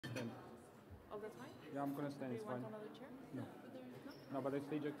Yeah, I'm gonna stand. It's fine. Want another chair? No. No, but the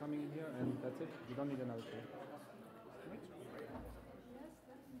stage are coming in here, and that's it. You don't need another chair.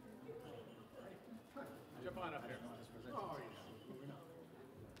 Jump on up here. Oh,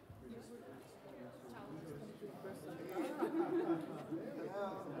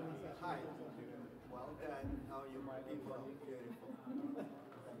 Hi. Well done. How you people? Beautiful.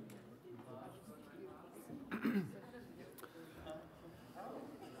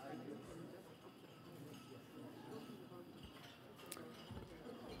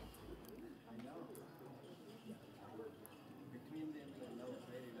 Between them, you know,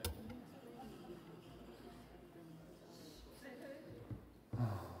 very well.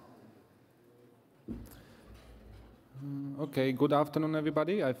 Okay, good afternoon,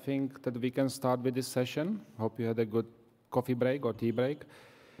 everybody. I think that we can start with this session. Hope you had a good coffee break or tea break.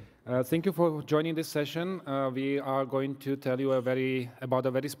 Thank you for joining this session. We are going to tell you about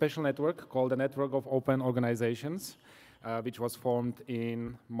a very special network called the Network of Open Organizations, which was formed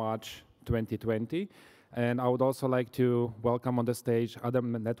in March 2020. And I would also like to welcome on the stage other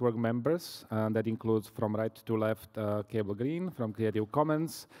network members. That includes from right to left, Cable Green from Creative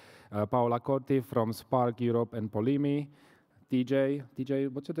Commons, Paola Corti from Spark Europe and Polimi, TJ,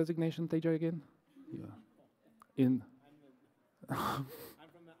 what's your designation, TJ again? Yeah. I'm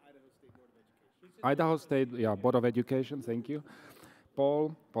from the Idaho State Board of Education. Idaho State, yeah, Board of Education, thank you.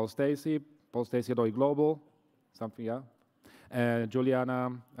 Paul Stacy at OEGlobal, something, yeah. Julian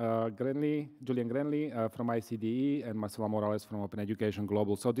Grenly from ICDE, and Marcela Morales from Open Education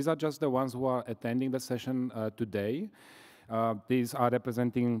Global. So these are just the ones who are attending the session today. These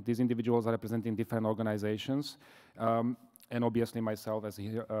individuals are representing different organizations, and obviously myself as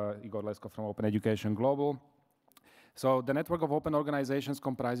Igor Lesko from Open Education Global. So the network of open organizations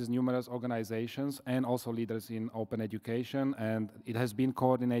comprises numerous organizations and also leaders in open education, and it has been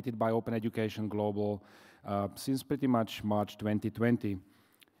coordinated by Open Education Global since pretty much March 2020.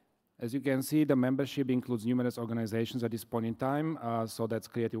 As you can see, the membership includes numerous organizations at this point in time. So that's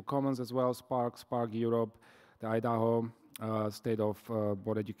Creative Commons as well, Spark Europe, the Idaho State of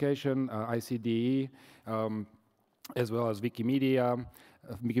Board Education, ICDE, as well as Wikimedia,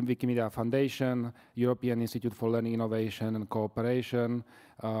 Wikimedia Foundation, European Institute for Learning, Innovation and Cooperation.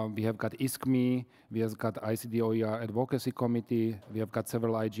 We have got ISCME, we have got ICD-OER Advocacy Committee, we have got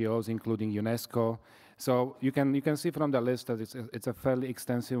several IGOs, including UNESCO. So you can see from the list that it's a fairly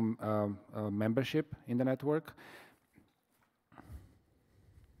extensive membership in the network.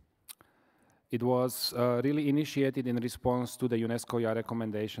 It was really initiated in response to the UNESCO OER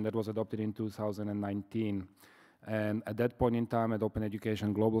recommendation that was adopted in 2019. And at that point in time, at Open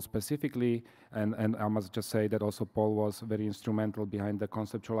Education Global specifically, and I must just say that also Paul was very instrumental behind the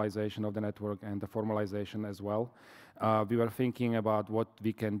conceptualization of the network and the formalization as well. We were thinking about what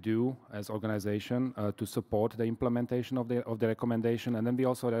we can do as organization to support the implementation of the recommendation. And then we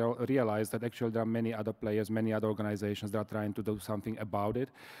also realized that actually there are many other players, many other organizations that are trying to do something about it.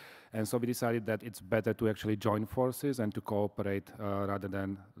 And so we decided that it's better to actually join forces and to cooperate rather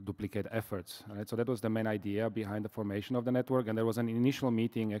than duplicate efforts. Right? So that was the main idea behind the formation of the network. And there was an initial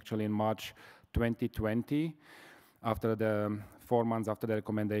meeting actually in March 2020, after 4 months after the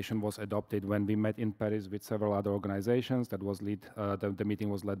recommendation was adopted, when we met in Paris with several other organizations. That was the meeting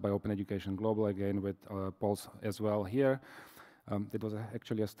was led by Open Education Global, again with Paul as well here. It was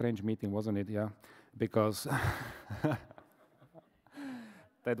actually a strange meeting, wasn't it? Yeah, because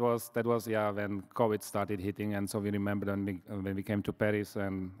That was yeah, when COVID started hitting, and so we remember when we came to Paris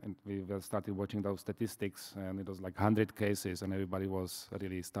and we started watching those statistics, and it was like 100 cases, and everybody was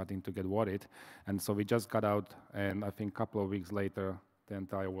really starting to get worried. And so we just got out, and I think a couple of weeks later, the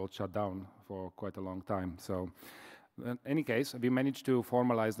entire world shut down for quite a long time. So in any case, we managed to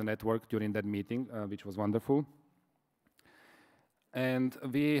formalize the network during that meeting, which was wonderful. And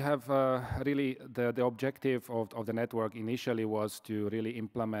we have really, the objective of the network initially was to really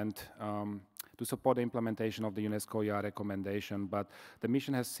implement, to support the implementation of the UNESCO OER recommendation, but the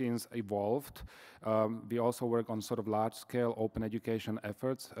mission has since evolved. We also work on sort of large-scale open education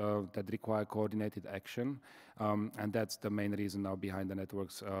efforts that require coordinated action, and that's the main reason now behind the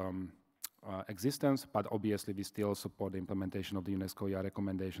network's existence, but obviously we still support the implementation of the UNESCO OER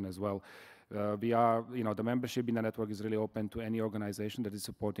recommendation as well. We are, the membership in the network is really open to any organization that is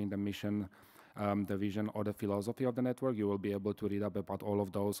supporting the mission, the vision or the philosophy of the network. You will be able to read up about all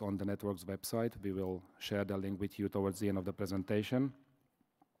of those on the network's website. We will share the link with you towards the end of the presentation.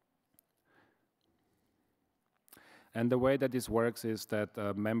 And the way that this works is that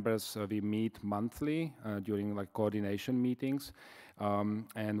members, we meet monthly during like coordination meetings,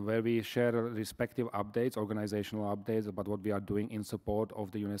 and where we share respective updates, organizational updates about what we are doing in support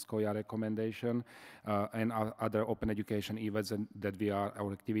of the UNESCO OER recommendation and other open education events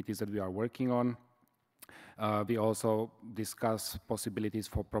or activities that we are working on. We also discuss possibilities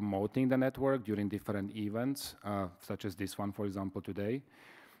for promoting the network during different events, such as this one, for example, today.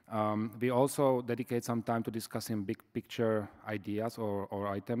 We also dedicate some time to discussing big picture ideas or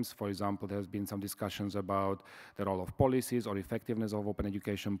items. For example, there's been some discussions about the role of policies or effectiveness of open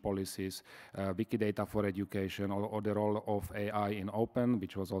education policies, Wikidata for education, or the role of AI in open,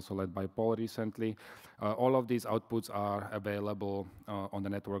 which was also led by Paul recently. All of these outputs are available on the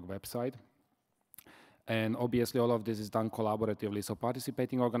network website. And obviously, all of this is done collaboratively. So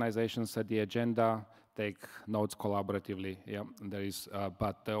participating organizations set the agenda, take notes collaboratively. Yeah,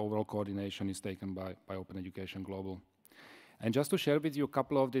 but the overall coordination is taken by Open Education Global. And just to share with you a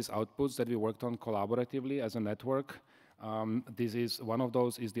couple of these outputs that we worked on collaboratively as a network. One of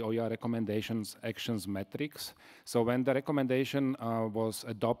those is the OER recommendations actions metrics. So when the recommendation was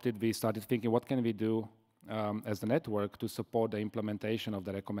adopted, we started thinking, what can we do as the network to support the implementation of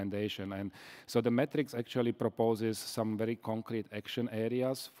the recommendation. And so the metrics actually proposes some very concrete action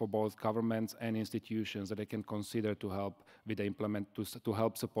areas for both governments and institutions that they can consider to help with the to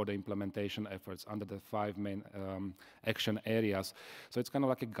help support the implementation efforts under the 5 main action areas. So it's kind of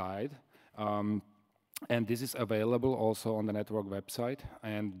like a guide. And this is available also on the network website,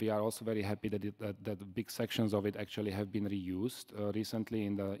 and we are also very happy that big sections of it actually have been reused recently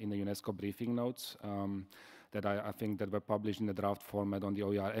in the UNESCO briefing notes that I think that were published in the draft format on the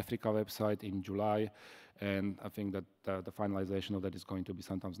OER Africa website in July, and I think that the finalization of that is going to be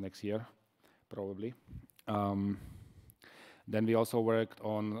sometimes next year, probably. Then we also worked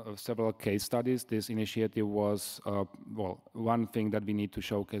on several case studies. This initiative was, well, one thing that we need to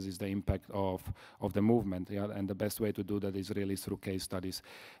showcase is the impact of the movement, yeah? And the best way to do that is really through case studies.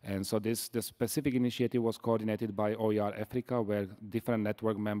 And so the specific initiative was coordinated by OER Africa, where different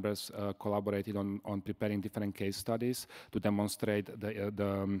network members collaborated on preparing different case studies to demonstrate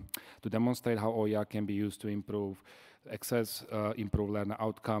how OER can be used to improve access, improve learner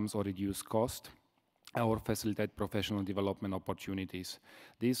outcomes, or reduce cost, or facilitate professional development opportunities.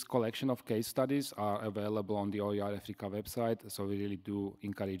 This collection of case studies are available on the OER Africa website, so we really do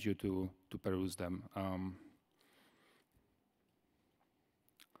encourage you to peruse them.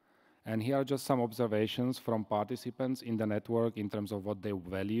 And here are just some observations from participants in the network in terms of what they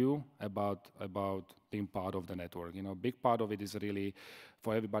value about being part of the network. You know, a big part of it is really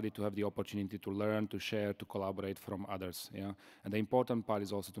for everybody to have the opportunity to learn, to share, to collaborate from others. Yeah? And the important part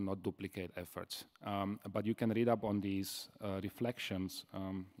is also to not duplicate efforts. But you can read up on these reflections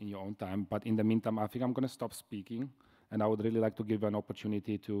in your own time. But in the meantime, I think I'm going to stop speaking. And I would really like to give an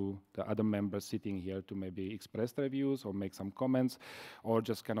opportunity to the other members sitting here to maybe express their views or make some comments, or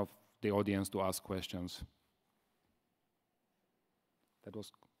just kind of the audience to ask questions. That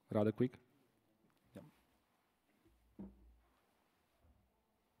was rather quick. Yeah.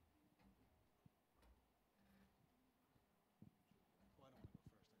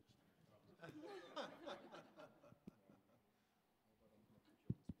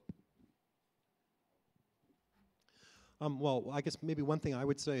 Well, I guess maybe one thing I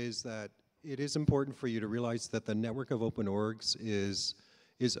would say is that it is important for you to realize that the network of open orgs is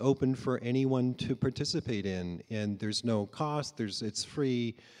open for anyone to participate in, and there's no cost, it's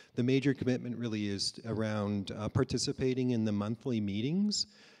free. The major commitment really is around participating in the monthly meetings,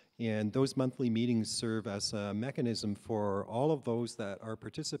 and those monthly meetings serve as a mechanism for all of those that are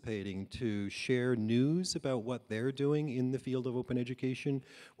participating to share news about what they're doing in the field of open education,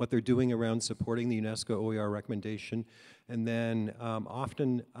 what they're doing around supporting the UNESCO OER recommendation. And then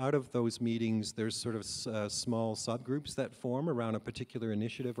often out of those meetings, there's sort of small subgroups that form around a particular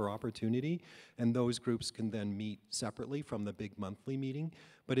initiative or opportunity, and those groups can then meet separately from the big monthly meeting.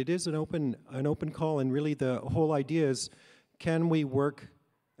 But it is an open call, and really the whole idea is, can we work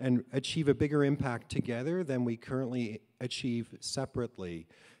and achieve a bigger impact together than we currently achieve separately?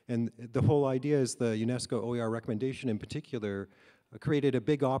 And the whole idea is the UNESCO OER recommendation in particular created a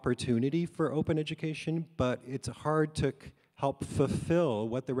big opportunity for open education, but it's hard to help fulfill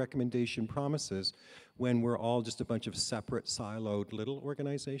what the recommendation promises when we're all just a bunch of separate, siloed little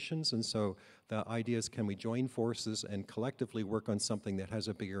organizations. And so the idea is, can we join forces and collectively work on something that has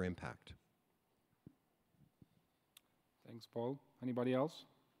a bigger impact? Thanks, Paul. Anybody else?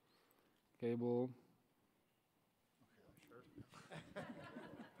 Cable.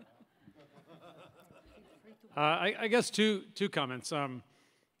 I guess two comments.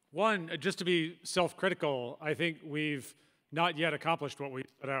 One, just to be self-critical, I think we've not yet accomplished what we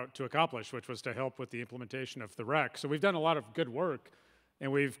set out to accomplish, which was to help with the implementation of the REC. So we've done a lot of good work,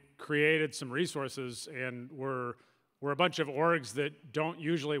 and we've created some resources, and we're a bunch of orgs that don't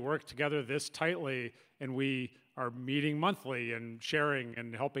usually work together this tightly, and we are meeting monthly and sharing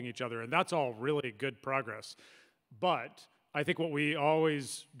and helping each other, and that's all really good progress. But I think what we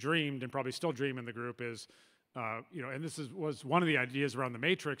always dreamed, and probably still dream in the group, is and this was one of the ideas around the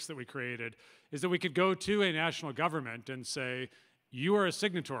matrix that we created, is that we could go to a national government and say, you are a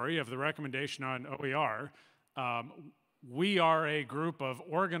signatory of the recommendation on OER. We are a group of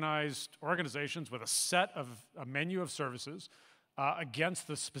organized organizations with a menu of services against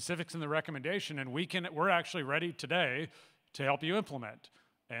the specifics in the recommendation, and we're actually ready today to help you implement.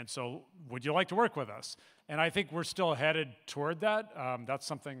 And so would you like to work with us? And I think we're still headed toward that. That's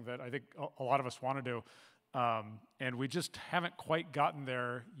something that I think a lot of us want to do. And we just haven't quite gotten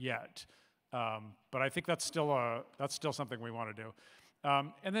there yet. But I think that's still something we want to do.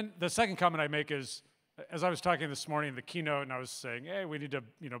 And then the second comment I make is, as I was talking this morning in the keynote, and I was saying, hey, we need to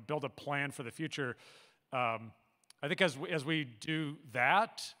build a plan for the future. I think as we do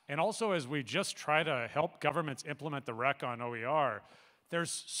that, and also as we just try to help governments implement the REC on OER,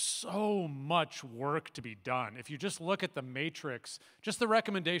 there's so much work to be done. If you just look at the matrix, just the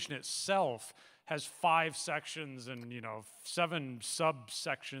recommendation itself has 5 sections and 7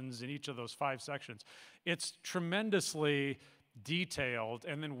 subsections in each of those 5 sections. It's tremendously detailed,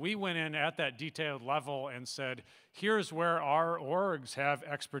 and then we went in at that detailed level and said, here's where our orgs have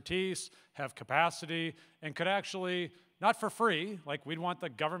expertise, have capacity, and could actually, not for free, like we'd want the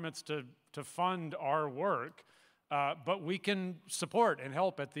governments to fund our work, but we can support and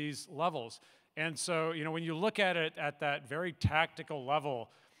help at these levels. And so, when you look at it at that very tactical level,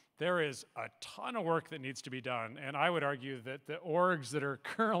 there is a ton of work that needs to be done. And I would argue that the orgs that are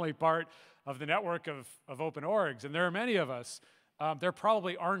currently part of the network of open orgs, and there are many of us, there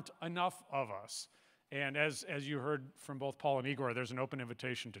probably aren't enough of us. And as you heard from both Paul and Igor, there's an open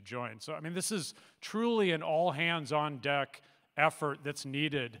invitation to join. So, this is truly an all-hands-on-deck effort that's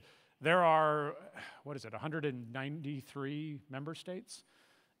needed. There are, 193 member states?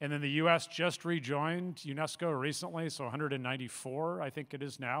 And then the US just rejoined UNESCO recently, so 194, I think it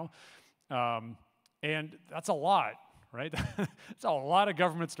is now. And that's a lot, right? It's a lot of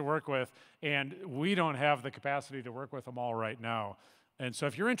governments to work with, and we don't have the capacity to work with them all right now. And so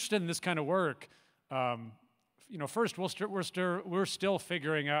if you're interested in this kind of work, first we're still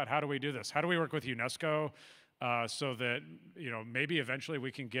figuring out how do we do this. How do we work with UNESCO? So that maybe eventually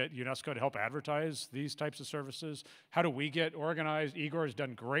we can get UNESCO to help advertise these types of services. How do we get organized? Igor has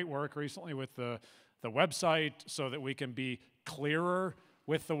done great work recently with the website so that we can be clearer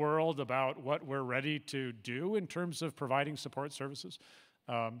with the world about what we're ready to do in terms of providing support services.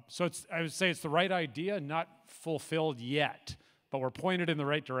 So I would say it's the right idea, not fulfilled yet, but we're pointed in the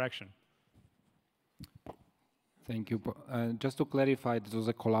right direction. Thank you. Just to clarify, this was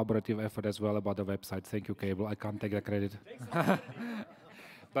a collaborative effort as well about the website. Thank you, Cable. I can't take the credit.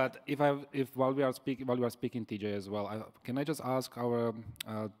 But while we are speaking, TJ as well, can I just ask our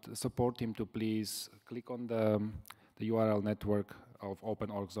support team to please click on the URL network of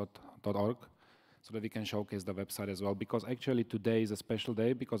openorgs.org so that we can showcase the website as well. Because actually today is a special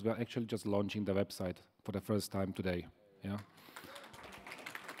day because we are actually just launching the website for the first time today. Yeah.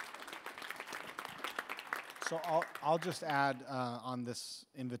 So I'll just add on this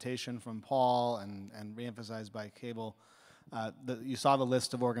invitation from Paul and reemphasized by Cable, you saw the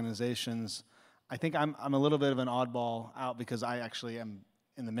list of organizations. I think I'm a little bit of an oddball out because I actually am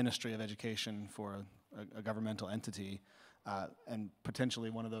in the Ministry of Education for a governmental entity and potentially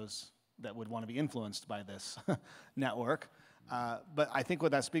one of those that would want to be influenced by this network. But I think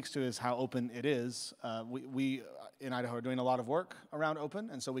what that speaks to is how open it is. We in Idaho are doing a lot of work around open,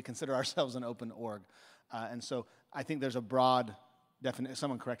 and so we consider ourselves an open org. And so I think there's a broad definition,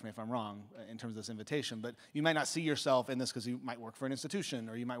 someone correct me if I'm wrong in terms of this invitation, but you might not see yourself in this because you might work for an institution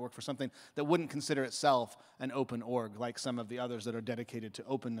or you might work for something that wouldn't consider itself an open org, like some of the others that are dedicated to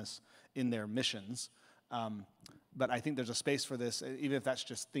openness in their missions. But I think there's a space for this, even if that's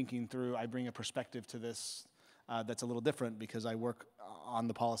just thinking through, I bring a perspective to this that's a little different because I work on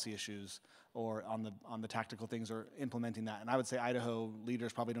the policy issues or on the tactical things or implementing that. And I would say Idaho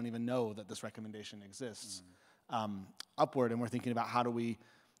leaders probably don't even know that this recommendation exists upward, and we're thinking about how do we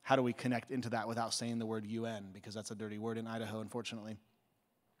connect into that without saying the word UN, because that's a dirty word in Idaho, unfortunately.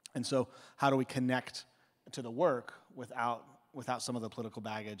 And so how do we connect to the work without some of the political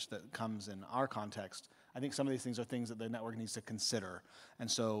baggage that comes in our context? I think some of these things are things that the network needs to consider. And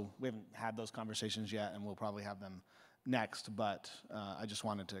so we haven't had those conversations yet, and we'll probably have them next, but I just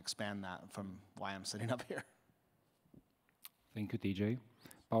wanted to expand that from why I'm sitting up here. Thank you, TJ.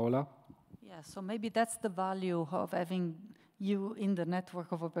 Paola? Yeah, so maybe that's the value of having you in the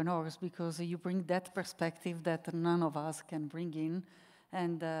network of Open Orgs, because you bring that perspective that none of us can bring in.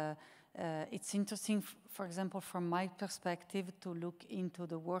 And it's interesting, for example, from my perspective, to look into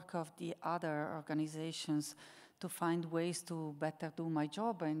the work of the other organizations to find ways to better do my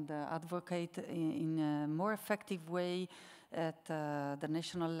job and advocate in a more effective way at the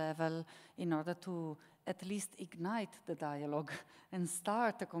national level in order to at least ignite the dialogue and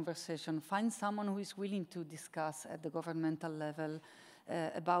start a conversation, find someone who is willing to discuss at the governmental level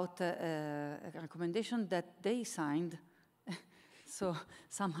about a recommendation that they signed. So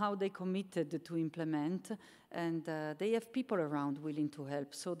somehow they committed to implement, and they have people around willing to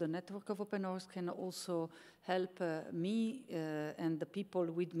help. So the network of Open Orgs can also help me and the people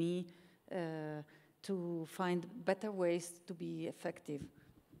with me to find better ways to be effective.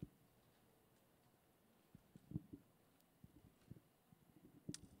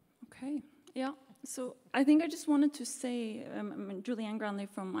 Okay, yeah. So I think I just wanted to say, I'm Julianne Grande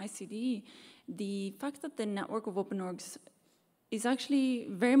from ICD, the fact that the network of Open Orgs is actually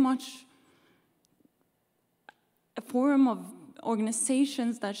very much a forum of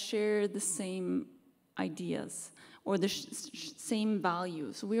organizations that share the same ideas or the same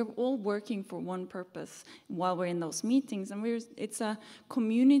values. We're all working for one purpose while we're in those meetings, and it's a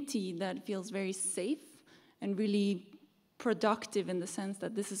community that feels very safe and really productive in the sense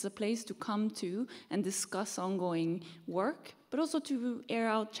that this is a place to come to and discuss ongoing work, but also to air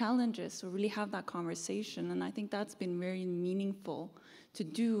out challenges, so really have that conversation. And I think that's been very meaningful to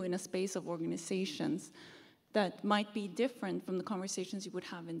do in a space of organizations that might be different from the conversations you would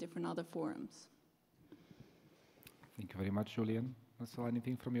have in different other forums. Thank you very much, Julian. Also,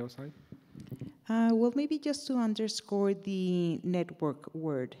 anything from your side? Well, maybe just to underscore the network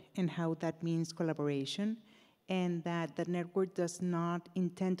word and how that means collaboration, and that the network does not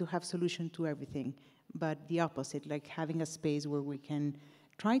intend to have solution to everything, but the opposite, like having a space where we can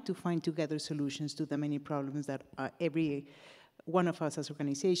try to find together solutions to the many problems that every one of us as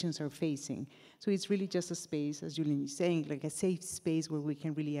organizations are facing. So it's really just a space, as Julian is saying, like a safe space where we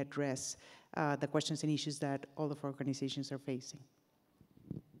can really address the questions and issues that all of our organizations are facing.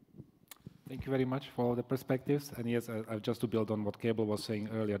 Thank you very much for all the perspectives. And yes, just to build on what Cable was saying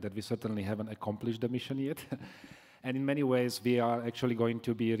earlier, that we certainly haven't accomplished the mission yet. And in many ways, we are actually going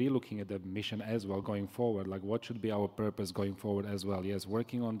to be relooking at the mission as well going forward. Like, what should be our purpose going forward as well? Yes,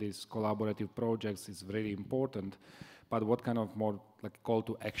 working on these collaborative projects is very important, but what kind of more like call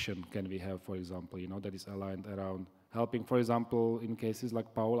to action can we have, for example, you know, that is aligned around helping, for example, in cases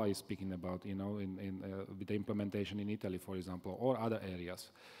like Paola is speaking about, you know, with the implementation in Italy, for example, or other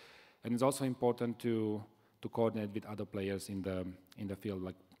areas. And it's also important to coordinate with other players in the field,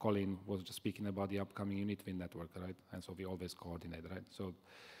 like Colin was just speaking about the upcoming UniTwin network, right? And so we always coordinate, right? So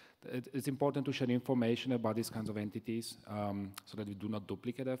it's important to share information about these kinds of entities so that we do not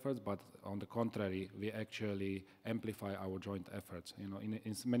duplicate efforts, but on the contrary, we actually amplify our joint efforts. You know,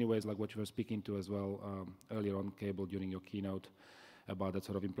 in many ways, like what you were speaking to as well earlier on, Cable, during your keynote, about that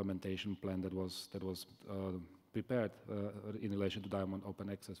sort of implementation plan that was prepared in relation to Diamond Open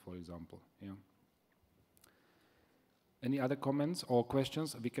Access, for example. Yeah. Any other comments or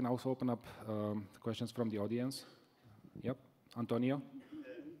questions? We can also open up questions from the audience. Yep, Antonio.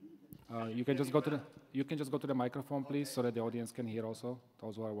 You can just go to the microphone, please, so that the audience can hear also,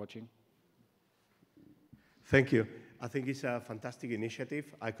 those who are watching. Thank you. I think it's a fantastic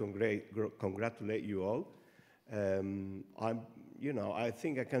initiative. I congratulate you all. I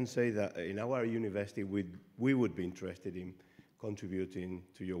think I can say that in our university, we would be interested in contributing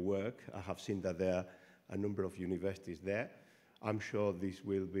to your work. I have seen that there are a number of universities there. I'm sure this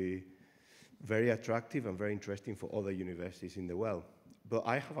will be very attractive and very interesting for other universities in the world. But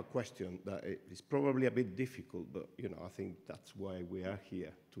I have a question that is probably a bit difficult, but I think that's why we are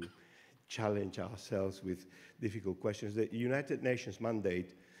here, to challenge ourselves with difficult questions. The United Nations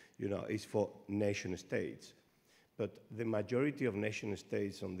mandate, is for nation states. But the majority of nation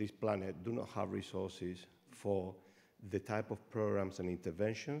states on this planet do not have resources for the type of programs and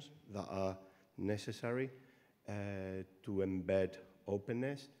interventions that are necessary to embed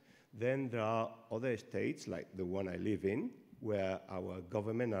openness. Then there are other states, like the one I live in, where our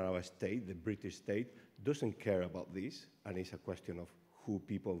government and our state, the British state, doesn't care about this, and it's a question of who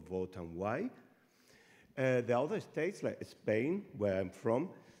people vote and why. The other states, like Spain, where I'm from,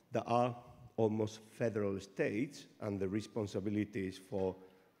 that are almost federal states, and the responsibilities for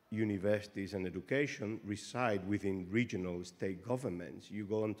universities and education reside within regional state governments. You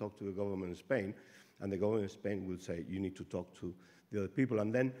go and talk to the government of Spain, and the government of Spain will say, you need to talk to the other people.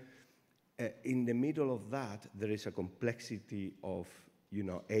 And then in the middle of that, there is a complexity of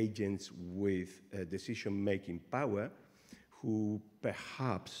agents with decision-making power who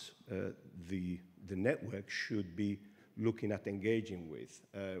perhaps the network should be looking at engaging with.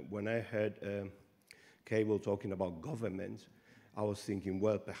 When I heard Cable talking about governments, I was thinking,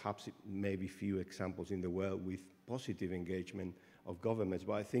 well, perhaps it may be few examples in the world with positive engagement of governments,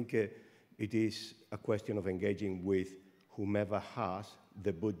 but I think it is a question of engaging with whomever has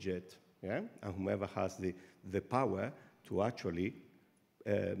the budget, and whomever has the power to actually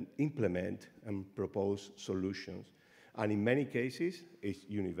implement and propose solutions. And in many cases, it's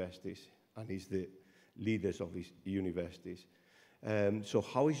universities, and it's the leaders of these universities. So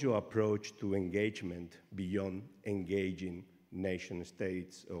how is your approach to engagement beyond engaging nation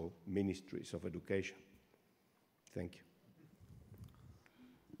states or ministries of education? Thank you.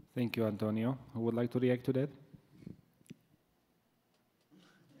 Thank you, Antonio. Who would like to react to that?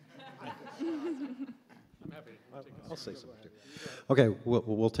 I'm happy. I'll say something too. Okay,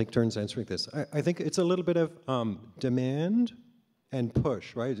 we'll take turns answering this. I think it's a little bit of demand and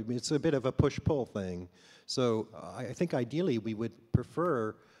push, right? I mean, it's a bit of a push-pull thing. So I think ideally we would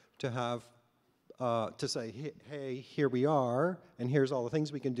prefer to have, to say, hey, here we are, and here's all the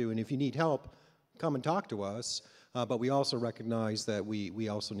things we can do, and if you need help, come and talk to us. But we also recognize that we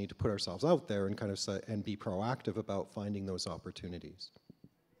also need to put ourselves out there and kind of say, and be proactive about finding those opportunities.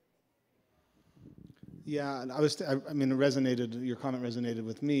 Yeah, and I mean, your comment resonated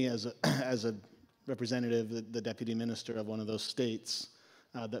with me as a representative, the deputy minister of one of those states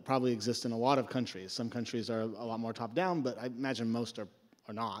that probably exist in a lot of countries. Some countries are a lot more top-down, but I imagine most are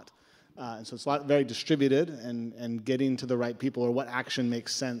not. And so it's very distributed, and getting to the right people or what action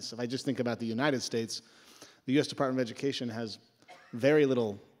makes sense. If I just think about the United States, the U.S. Department of Education has very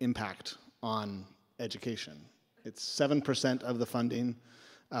little impact on education. It's 7% of the funding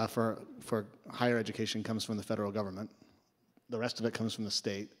for higher education comes from the federal government. The rest of it comes from the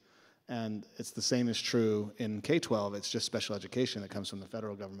state. And it's the same is true in K-12. It's just special education that comes from the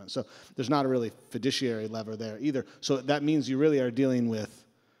federal government. So there's not a really fiduciary lever there either. So that means you really are dealing with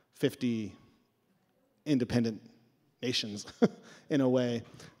 50 independent nations in a way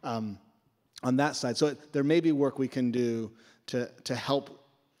on that side. So there may be work we can do to help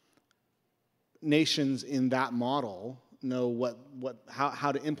nations in that model know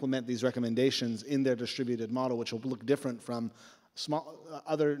how to implement these recommendations in their distributed model, which will look different from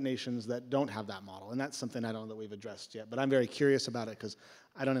other nations that don't have that model. And that's something I don't know that we've addressed yet. But I'm very curious about it because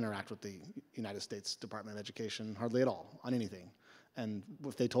I don't interact with the United States Department of Education hardly at all on anything. And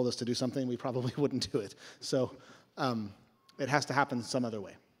if they told us to do something, we probably wouldn't do it. So it has to happen some other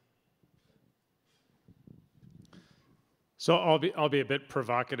way. So I'll be a bit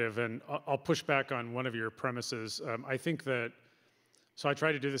provocative, and I'll push back on one of your premises. I think that, so I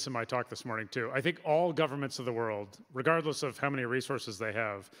tried to do this in my talk this morning too. I think all governments of the world, regardless of how many resources they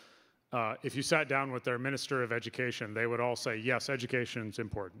have, if you sat down with their Minister of Education, they would all say, yes, education is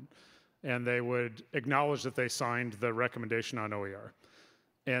important. And they would acknowledge that they signed the recommendation on OER.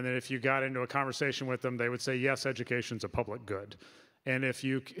 And then if you got into a conversation with them, they would say, yes, education's a public good. And if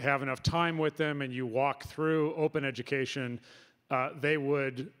you have enough time with them and you walk through open education, they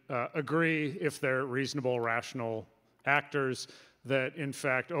would agree, if they're reasonable, rational actors, that in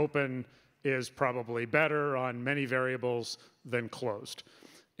fact open is probably better on many variables than closed.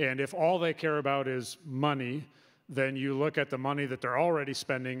 And if all they care about is money, then you look at the money that they're already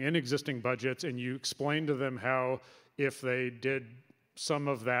spending in existing budgets and you explain to them how if they did some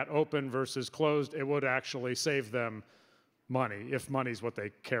of that open versus closed, it would actually save them money, if money's what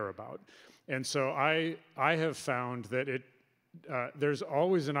they care about. And so I have found that there's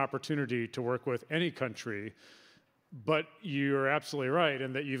always an opportunity to work with any country, but you're absolutely right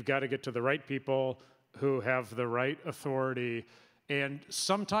in that you've got to get to the right people who have the right authority, and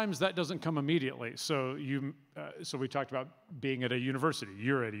sometimes that doesn't come immediately. So we talked about being at a university.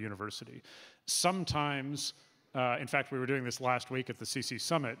 You're at a university. Sometimes, in fact, we were doing this last week at the CC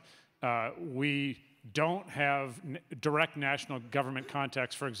Summit, we don't have direct national government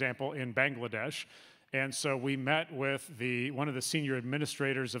contacts, for example, in Bangladesh. And so we met with one of the senior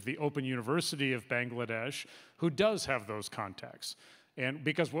administrators of the Open University of Bangladesh, who does have those contacts. And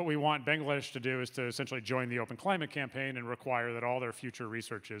because what we want Bangladesh to do is to essentially join the Open Climate Campaign and require that all their future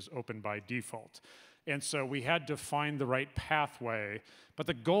research is open by default. And so we had to find the right pathway, but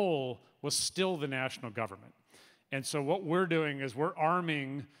the goal was still the national government. And so what we're doing is we're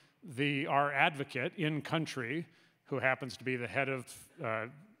arming our advocate in country, who happens to be the head of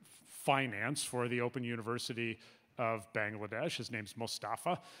finance for the Open University of Bangladesh. His name's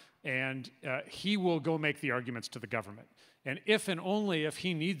Mustafa. And he will go make the arguments to the government. And if and only if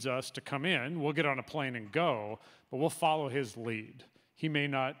he needs us to come in, we'll get on a plane and go, but we'll follow his lead. He may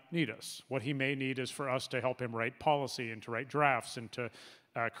not need us. What he may need is for us to help him write policy and to write drafts and to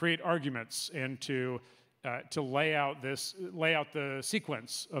create arguments and to lay out the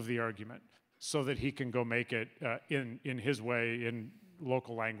sequence of the argument so that he can go make it in his way, in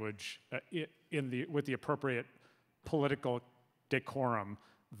local language, with the appropriate political decorum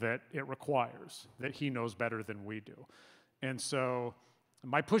that it requires, that he knows better than we do. And so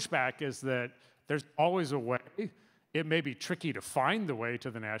my pushback is that there's always a way. It may be tricky to find the way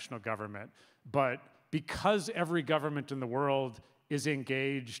to the national government, but because every government in the world is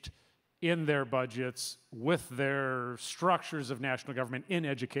engaged in their budgets with their structures of national government in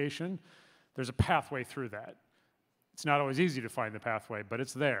education, there's a pathway through that. It's not always easy to find the pathway, but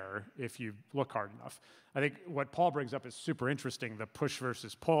it's there if you look hard enough. I think what Paul brings up is super interesting, the push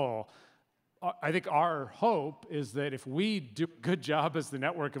versus pull. I think our hope is that if we do a good job as the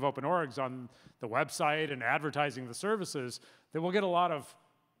network of open orgs on the website and advertising the services, then we'll get a lot of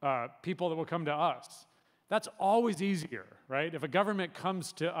people that will come to us. That's always easier, right? If a government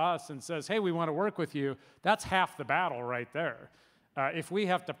comes to us and says, hey, we want to work with you, that's half the battle right there. If we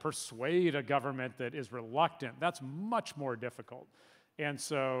have to persuade a government that is reluctant, that's much more difficult. And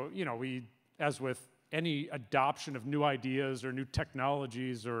so, you know, as with any adoption of new ideas or new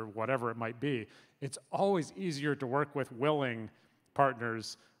technologies or whatever it might be, it's always easier to work with willing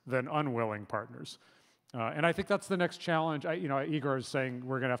partners than unwilling partners. And I think that's the next challenge. Igor is saying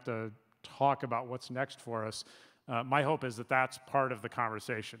we're going to have to talk about what's next for us. My hope is that that's part of the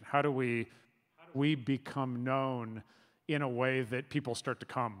conversation. How do we become known in a way that people start to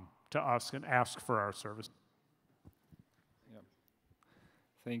come to us and ask for our service? Yeah.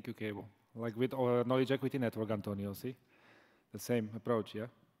 Thank you, Cable. Like with Knowledge Equity Network, Antonio, see? The same approach, yeah?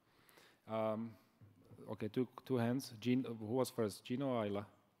 Okay, two hands. Jean, who was first, Gino or Ayla?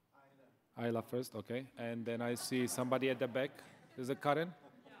 Ayla first, okay. And then I see somebody at the back. Is it Karen?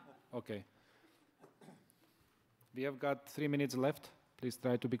 Yeah. Okay. We have got 3 minutes left. Please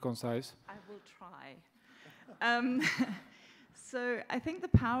try to be concise. I will try. So I think the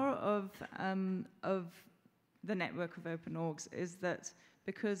power of the network of open orgs is that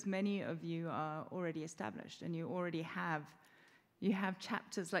because many of you are already established and you already have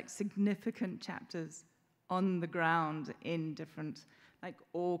chapters, like significant chapters on the ground in different, like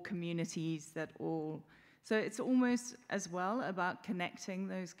all communities so it's almost as well about connecting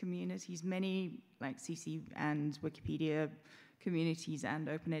those communities. Many like CC and Wikipedia communities and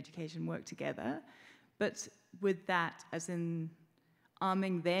open education work together, but with that as in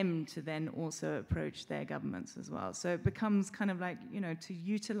arming them to then also approach their governments as well. So it becomes kind of like, to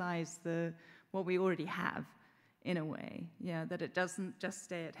utilize what we already have in a way, yeah, that it doesn't just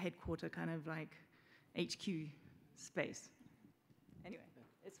stay at headquarter kind of like HQ space. Anyway,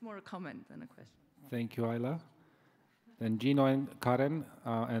 it's more a comment than a question. Thank you, Ayla. Then Gino and Karen,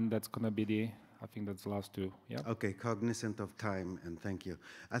 and that's going to be I think that's the last two, yeah? Okay, cognizant of time, and thank you.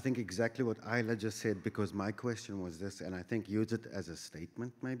 I think exactly what Ayla just said, because my question was this, and I think use it as a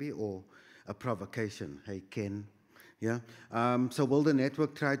statement maybe, or a provocation. Hey, Ken, yeah? So will the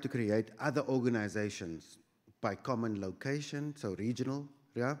network try to create other organizations by common location, so regional,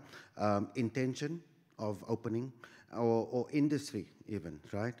 yeah? Intention of opening, or industry even,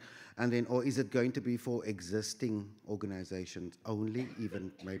 right? And then, or is it going to be for existing organizations only,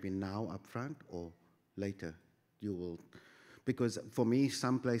 even maybe now up front, or later you will? Because for me,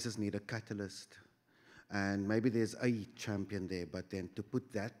 some places need a catalyst, and maybe there's a champion there, but then to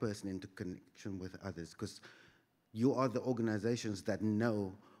put that person into connection with others, because you are the organizations that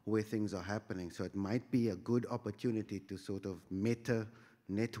know where things are happening, so it might be a good opportunity to sort of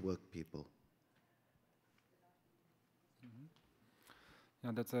meta-network people.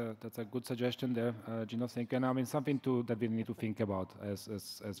 Yeah, that's a good suggestion there, Gino. Thank you. And I mean something that we need to think about as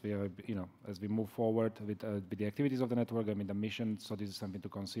we are, as we move forward with the activities of the network. I mean the mission. So this is something to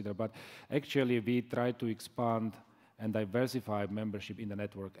consider. But actually, we try to expand and diversify membership in the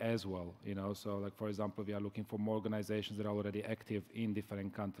network as well. So like for example, we are looking for more organizations that are already active in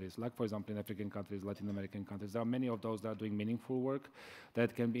different countries. Like for example, in African countries, Latin American countries, there are many of those that are doing meaningful work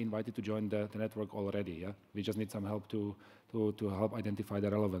that can be invited to join the network already. Yeah, we just need some help to help identify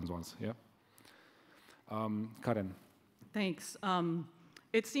the relevant ones. Yeah. Karen. Thanks.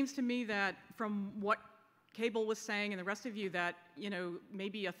 It seems to me that from what Cable was saying and the rest of you that,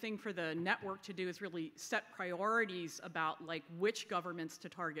 maybe a thing for the network to do is really set priorities about like which governments to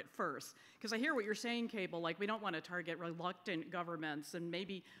target first. Because I hear what you're saying, Cable, like we don't want to target reluctant governments and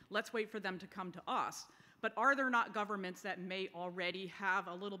maybe let's wait for them to come to us. But are there not governments that may already have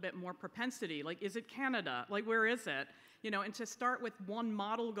a little bit more propensity? Like, is it Canada? Like, where is it? You know, and to start with one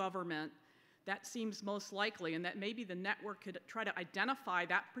model government, that seems most likely, and that maybe the network could try to identify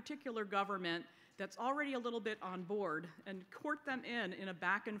that particular government that's already a little bit on board and court them in a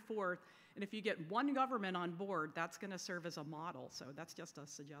back and forth. And if you get one government on board, that's going to serve as a model. So that's just a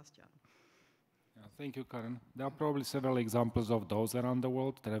suggestion. Yeah, thank you, Karen. There are probably several examples of those around the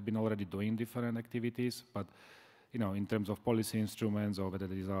world that have been already doing different activities, but you know, in terms of policy instruments, or whether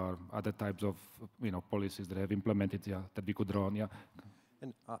these are other types of policies that have implemented, yeah, that we could draw on, yeah.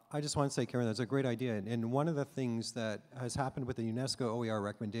 And I just want to say, Karen, that's a great idea. And one of the things that has happened with the UNESCO OER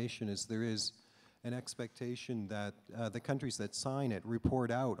recommendation is there is an expectation that the countries that sign it report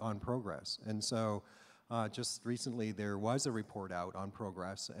out on progress. And so just recently there was a report out on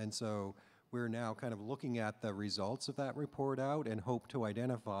progress. And so we're now kind of looking at the results of that report out and hope to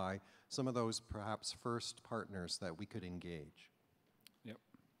identify some of those perhaps first partners that we could engage. Yep.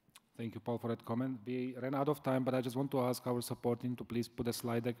 Thank you, Paul, for that comment. We ran out of time, but I just want to ask our support team to please put the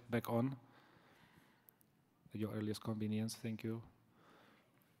slide deck back on at your earliest convenience. Thank you.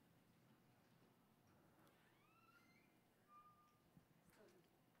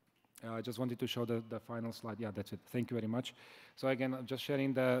 I just wanted to show the final slide. Yeah, that's it. Thank you very much. So again, I'm just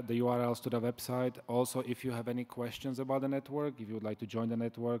sharing the URLs to the website. Also, if you have any questions about the network, if you would like to join the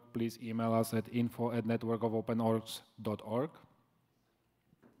network, please email us at info@networkofopenorgs.org.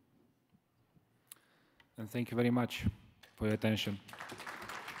 And thank you very much for your attention.